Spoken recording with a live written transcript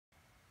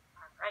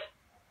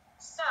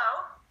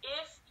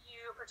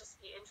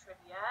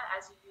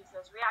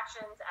those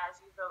reactions as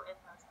you vote in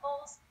those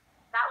polls.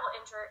 That will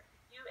enter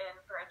you in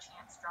for a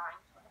chance drawing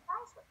to win a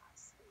prize with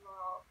us. We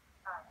will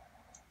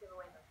give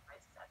away those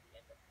prizes at the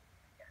end of the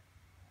year.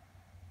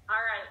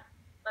 All right,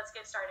 let's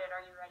get started. Are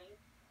you ready?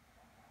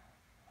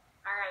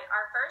 All right,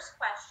 our first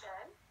question.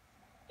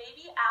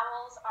 Baby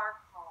owls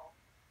are called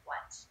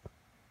what?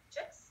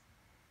 Chicks,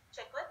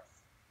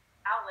 chicklets,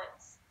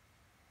 owlets,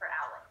 or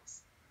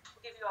owlings? We'll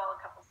give you all a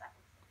couple seconds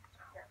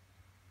here.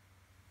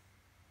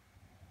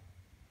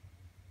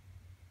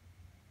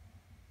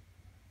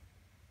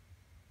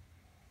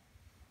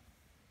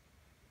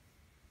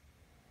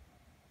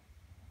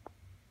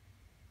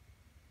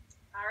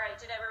 All right,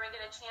 did everyone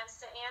get a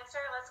chance to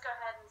answer? Let's go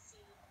ahead and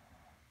see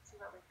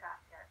what we've got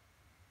here.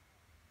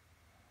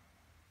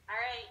 All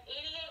right,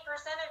 88%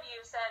 of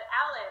you said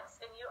owlets,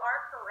 and you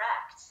are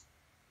correct.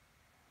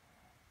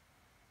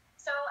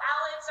 So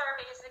owlets are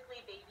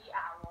basically baby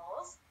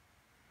owls,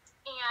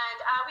 and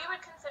we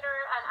would consider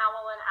an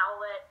owl an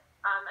owlet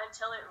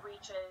until it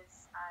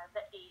reaches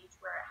the age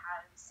where it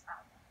has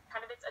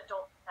kind of its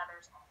adult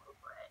feathers all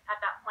over it. At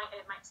that point,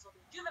 it might still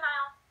be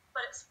juvenile,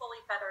 but it's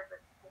fully feathered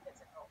with its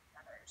adult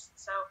feathers.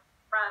 So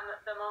from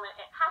the moment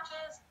it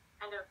hatches,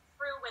 kind of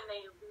through when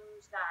they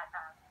lose that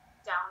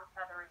down